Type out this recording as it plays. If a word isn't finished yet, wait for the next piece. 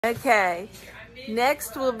Okay,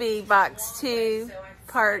 next will be box 2,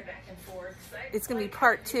 it's going to be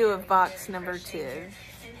part 2 of box number 2.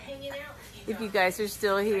 If you guys are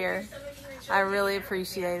still here, I really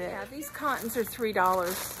appreciate it. Now, these cottons are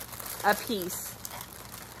 $3 a piece.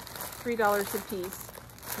 $3 a piece.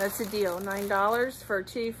 That's a deal. $9 for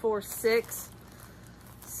 2, 4, 6.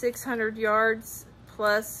 600 yards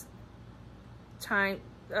plus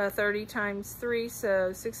 30 times 3,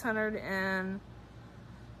 so 690.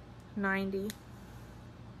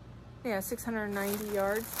 Yeah, 690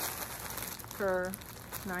 yards for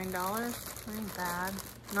 $9. Ain't bad.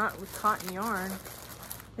 Not with cotton yarn.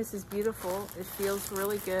 This is beautiful. It feels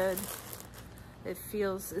really good.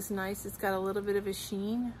 It's nice. It's got a little bit of a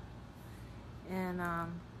sheen. And I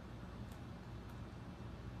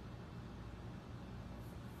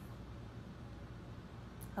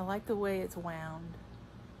like the way it's wound.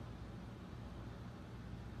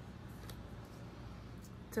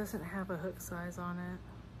 It doesn't have a hook size on it.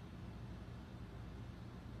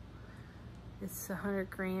 It's 100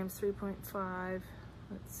 grams, 3.5.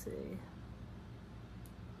 Let's see.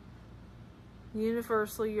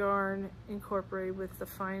 Universal yarn incorporated with the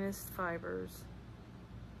finest fibers.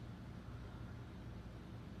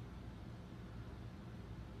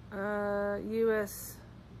 US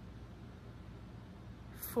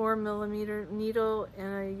 4mm needle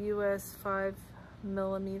and a US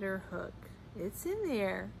 5mm hook. It's in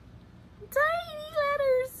there. Tiny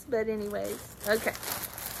letters. But anyways, okay.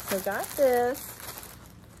 So got this.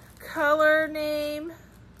 Color name,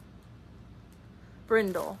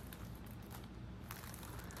 Brindle.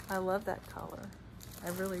 I love that color. I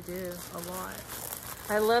really do, a lot.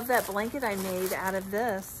 I love that blanket I made out of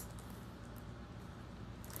this.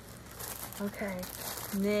 Okay,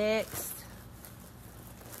 next.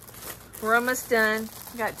 We're almost done.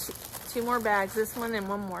 Got two more bags, this one and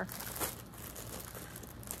one more.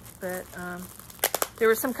 But there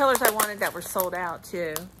were some colors I wanted that were sold out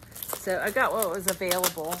too. So I got what was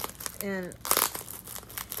available. And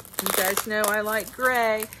you guys know I like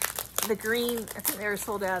gray. The green, I think they were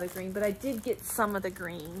sold out of the green, but I did get some of the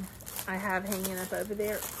green I have hanging up over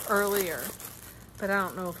there earlier. But I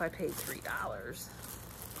don't know if I paid $3.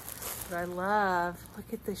 But I love,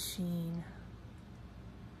 look at the sheen.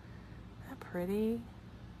 Isn't that pretty?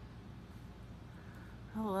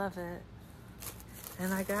 I love it.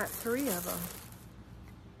 And I got 3 of them.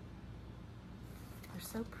 They're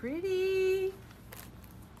so pretty.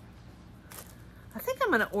 I think I'm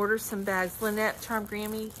gonna order some bags. Lynette Charm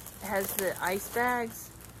Grammy has the ice bags,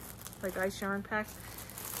 like ice yarn packs.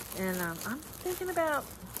 And I'm thinking about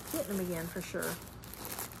getting them again for sure.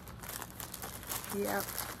 Yep.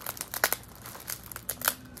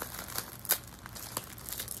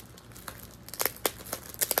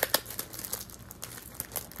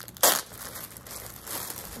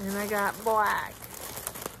 And I got black.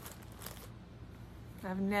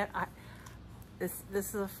 This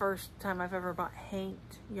is the first time I've ever bought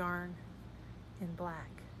hanked yarn in black.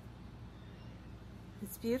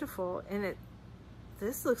 It's beautiful, and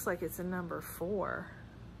this looks like it's a number 4,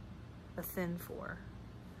 a thin 4.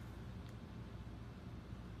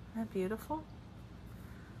 Isn't that beautiful?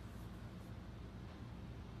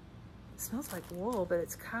 It smells like wool, but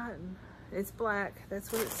it's cotton. It's black,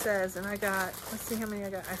 that's what it says. And I got, let's see how many I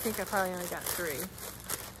got. I think I probably only got 3.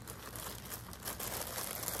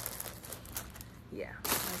 Yeah,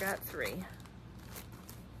 I got 3.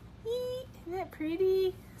 Isn't that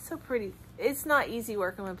pretty? So pretty. It's not easy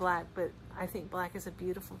working with black, but I think black is a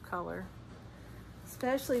beautiful color,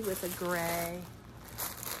 especially with a gray,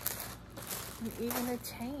 and even a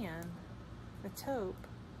tan, a taupe,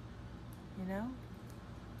 you know?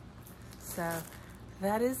 So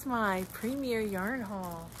that is my premier yarn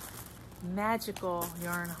haul, magical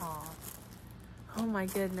yarn haul. Oh my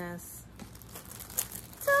goodness.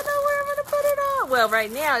 Don't know where I'm gonna put it on. Well,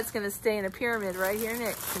 right now it's gonna stay in a pyramid right here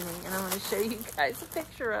next to me, and I'm gonna show you guys a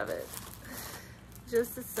picture of it.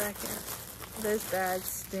 Just a second. Those bags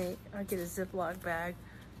stink. I'll get a Ziploc bag.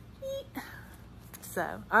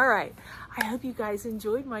 So, all right. I hope you guys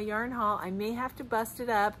enjoyed my yarn haul. I may have to bust it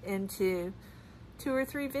up into 2 or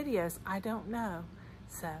 3 videos. I don't know.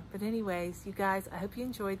 So, but anyways, you guys, I hope you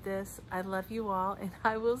enjoyed this. I love you all, and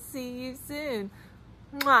I will see you soon.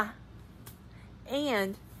 Mwah!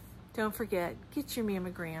 And don't forget, get your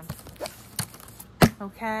mammogram.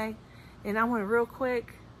 Okay? And I want to real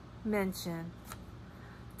quick mention,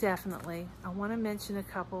 definitely, I want to mention a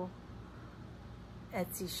couple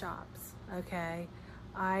Etsy shops. Okay?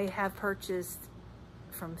 I have purchased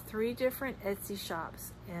from 3 different Etsy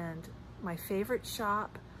shops, and my favorite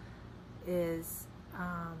shop is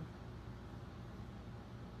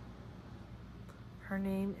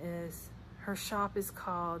her shop is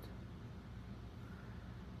called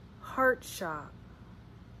Heart Shop.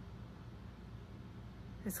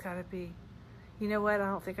 It's got to be. You know what? I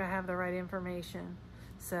don't think I have the right information.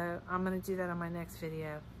 So I'm going to do that on my next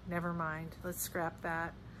video. Never mind. Let's scrap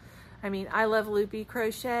that. I mean, I love Loopy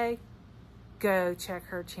Crochet. Go check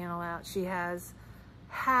her channel out. She has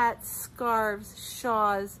hats, scarves,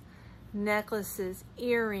 shawls, necklaces,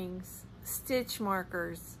 earrings, stitch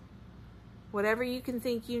markers. Whatever you can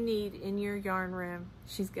think you need in your yarn room,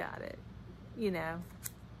 she's got it. You know.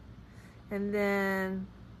 And then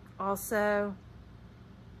also,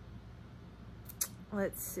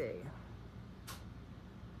 let's see.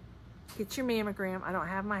 Get your mammogram. I don't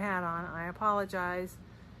have my hat on. I apologize.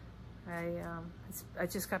 I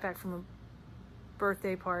just got back from a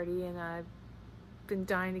birthday party and I've been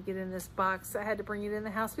dying to get in this box. I had to bring it in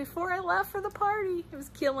the house before I left for the party. It was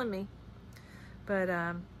killing me. But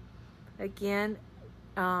again,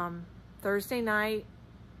 Thursday night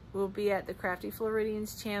we'll be at the Crafty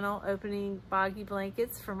Floridians channel opening Boggy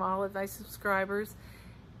blankets from all of my subscribers,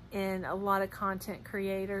 and a lot of content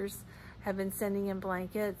creators have been sending in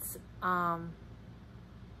blankets.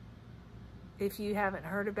 If you haven't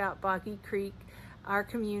heard about Boggy Creek, our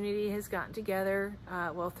community has gotten together,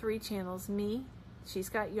 well, 3 channels, me, She's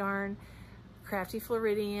Got Yarn, Crafty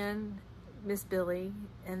Floridian, Miss Billy,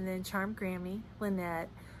 and then Charm Grammy, Lynette.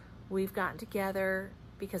 We've gotten together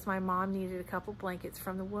because my mom needed a couple blankets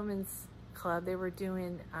from the women's club. They were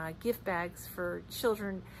doing gift bags for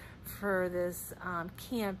children for this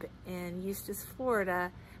camp in Eustis,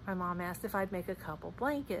 Florida. My mom asked if I'd make a couple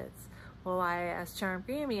blankets. Well, I asked Charm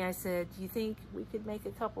Grammy, I said, do you think we could make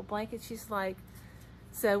a couple blankets? She's like,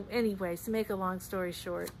 so anyways, to make a long story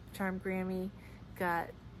short, Charm Grammy got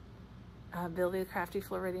Billy the Crafty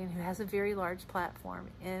Floridian, who has a very large platform,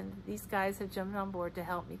 and these guys have jumped on board to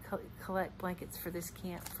help me collect blankets for this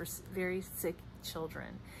camp for very sick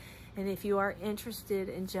children. And if you are interested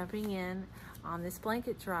in jumping in on this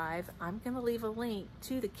blanket drive, I'm going to leave a link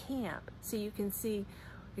to the camp so you can see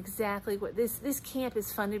exactly what this camp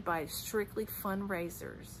is funded by. Strictly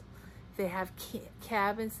fundraisers. They have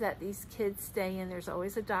cabins that these kids stay in. There's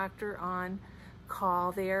always a doctor on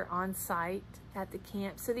call there on site at the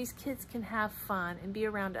camp, so these kids can have fun and be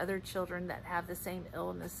around other children that have the same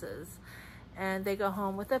illnesses. And they go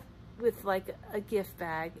home with like a gift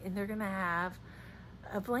bag, and they're gonna have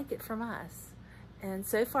a blanket from us. And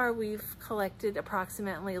so far we've collected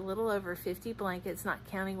approximately a little over 50 blankets, not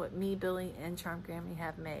counting what me, Billy, and Charm Grammy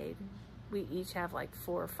have made. We each have like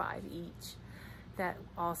 4 or 5 each. That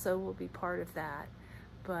also will be part of that.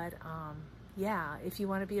 But yeah, if you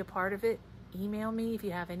want to be a part of it, email me if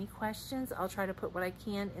you have any questions. I'll try to put what I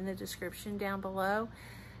can in the description down below,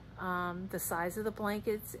 the size of the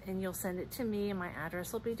blankets, and you'll send it to me, and my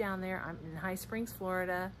address will be down there. I'm in High Springs,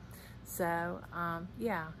 Florida. So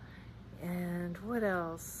yeah. And what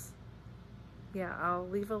else? Yeah, I'll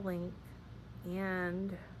leave a link.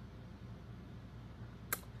 And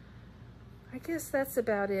I guess that's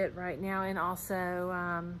about it right now. And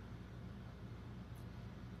also,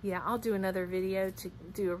 yeah, I'll do another video to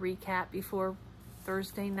do a recap before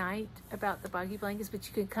Thursday night about the Boggy blankets. But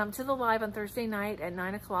you can come to the live on Thursday night at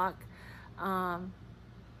 9 o'clock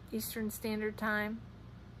Eastern Standard Time.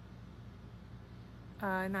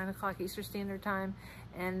 9 o'clock Eastern Standard Time.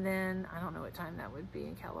 And then, I don't know what time that would be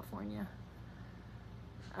in California.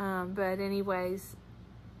 But anyways,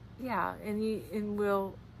 yeah, and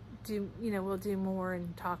we'll do, we'll do more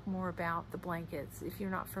and talk more about the blankets if you're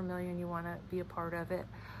not familiar and you want to be a part of it.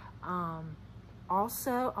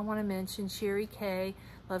 Also, I want to mention Sherry Kay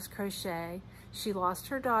Loves Crochet. She lost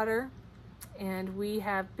her daughter, and we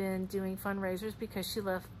have been doing fundraisers because she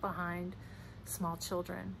left behind small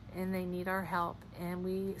children and they need our help. And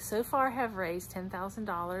we so far have raised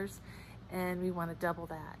 $10,000, and we want to double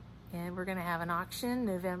that. And we're going to have an auction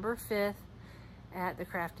November 5th at the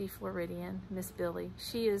Crafty Floridian. Miss Billy,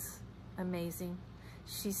 she is amazing.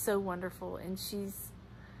 She's so wonderful, and she's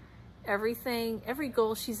everything, every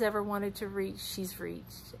goal she's ever wanted to reach, she's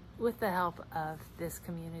reached with the help of this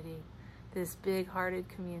community, this big-hearted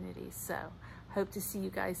community. So hope to see you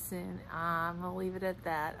guys soon. I'm gonna leave it at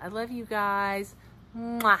that. I love you guys.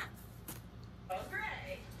 Mwah.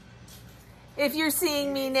 If you're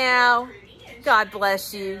seeing me now, God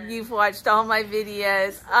bless you. You've watched all my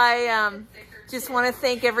videos. I just want to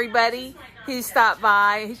thank everybody who stopped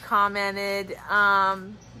by, who commented.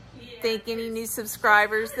 Thank any new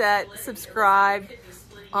subscribers that subscribed,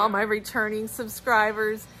 all my returning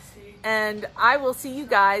subscribers. And I will see you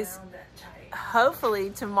guys hopefully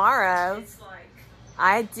tomorrow.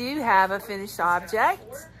 I do have a finished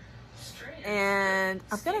object. And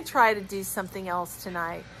I'm going to try to do something else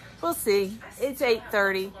tonight. We'll see. It's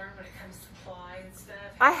 8:30.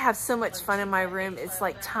 I have so much fun in my room. It's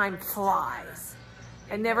like time flies.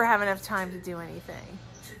 I never have enough time to do anything.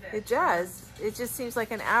 It does. It just seems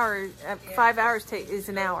like an hour. 5 hours is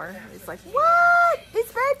an hour. It's like, what?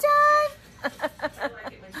 It's bedtime?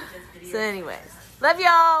 So anyways, love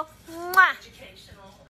y'all. Mwah.